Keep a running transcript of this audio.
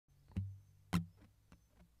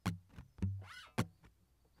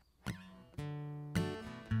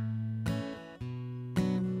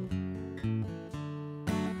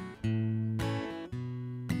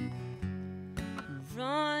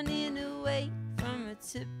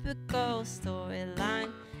typical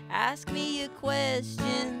storyline. Ask me your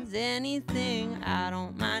questions, anything, I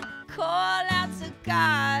don't mind. Call out to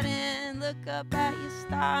God and look up at your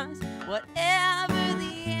stars. Whatever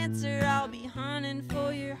the answer, I'll be hunting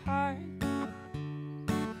for your heart.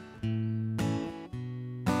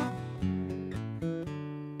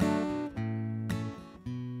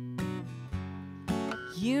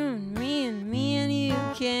 You and me and you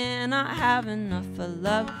cannot have enough of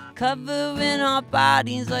love, covering our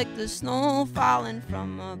bodies like the snow falling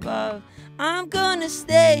from above. I'm gonna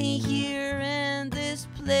stay here in this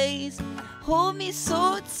place. Hold me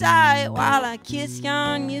so tight while I kiss you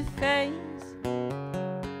on your face.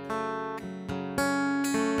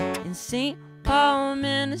 In St. Paul,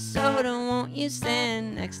 Minnesota, won't you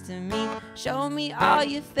stand next to me? Show me all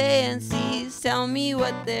your fancies, tell me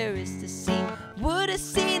what there is to see. Would've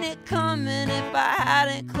seen it coming if I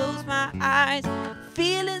hadn't closed my eyes.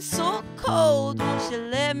 Feeling so cold, won't you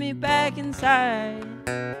let me back inside?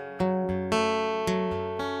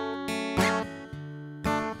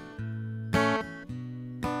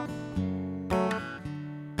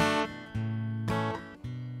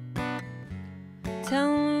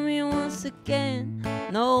 Tell me once again,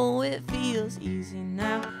 no, it feels easy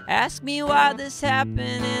now. Ask me why this happened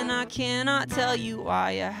and I cannot tell you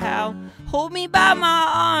why or how. Hold me by my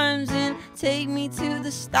arms and take me to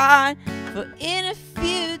the start, for in a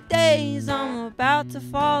few days I'm about to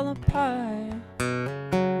fall apart.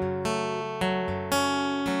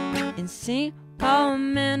 In St. Paul,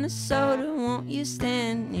 Minnesota, won't you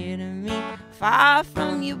stand near to me? Far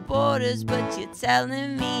from your borders, but you're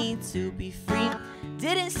telling me to be free.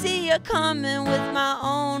 Didn't see you coming with my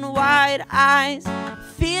own wide eyes.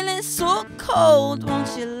 Feeling so cold,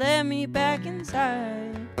 won't you let me back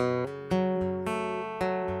inside?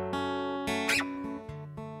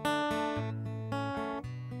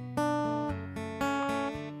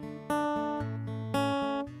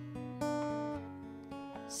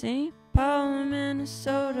 St. Paul,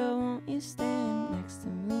 Minnesota, won't you stand next to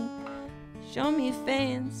me? Show me your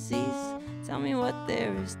fancies, tell me what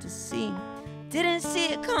there is to see. Didn't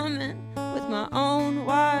see it coming with my own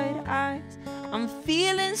wide eyes. I'm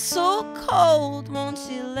feeling so cold, won't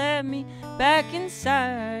you let me back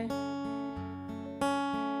inside?